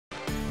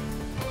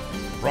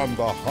From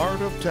the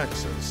heart of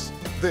Texas,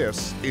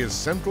 this is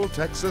Central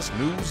Texas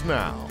News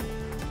Now.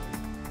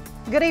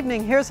 Good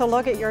evening. Here's a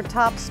look at your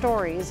top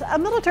stories. A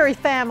military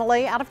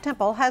family out of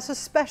Temple has a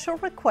special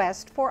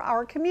request for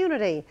our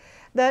community.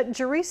 The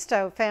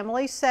Juristo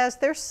family says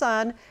their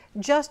son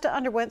just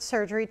underwent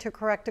surgery to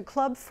correct a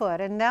club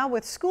foot, and now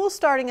with school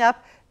starting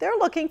up, they're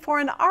looking for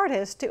an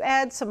artist to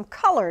add some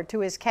color to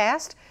his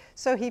cast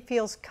so he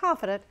feels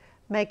confident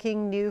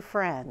making new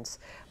friends.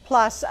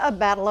 Plus, a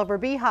battle over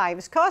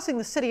beehives causing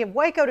the city of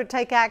Waco to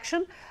take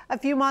action. A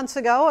few months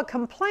ago, a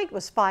complaint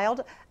was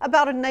filed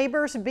about a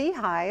neighbor's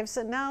beehives,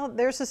 and now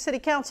there's a city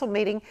council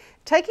meeting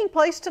taking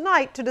place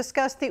tonight to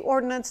discuss the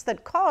ordinance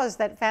that caused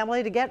that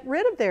family to get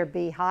rid of their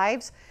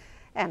beehives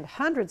and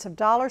hundreds of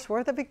dollars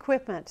worth of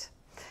equipment.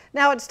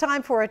 Now it's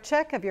time for a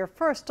check of your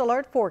First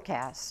Alert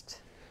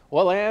forecast.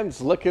 Well,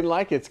 Ann's looking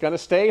like it's going to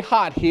stay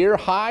hot here.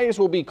 Highs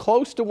will be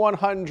close to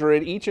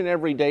 100 each and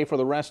every day for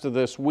the rest of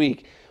this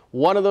week.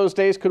 One of those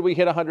days, could we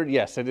hit 100?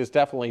 Yes, it is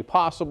definitely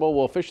possible.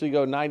 We'll officially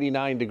go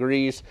 99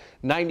 degrees,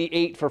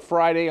 98 for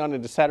Friday on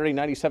into Saturday,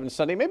 97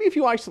 Sunday. Maybe a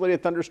few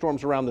isolated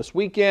thunderstorms around this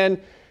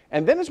weekend.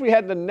 And then as we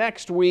head into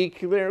next week,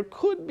 there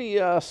could be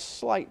a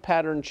slight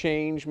pattern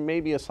change,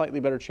 maybe a slightly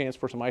better chance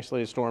for some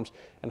isolated storms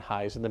and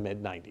highs in the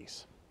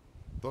mid-90s.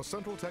 The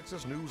Central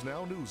Texas News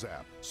Now news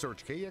app.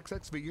 Search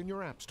KXXV in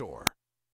your app store.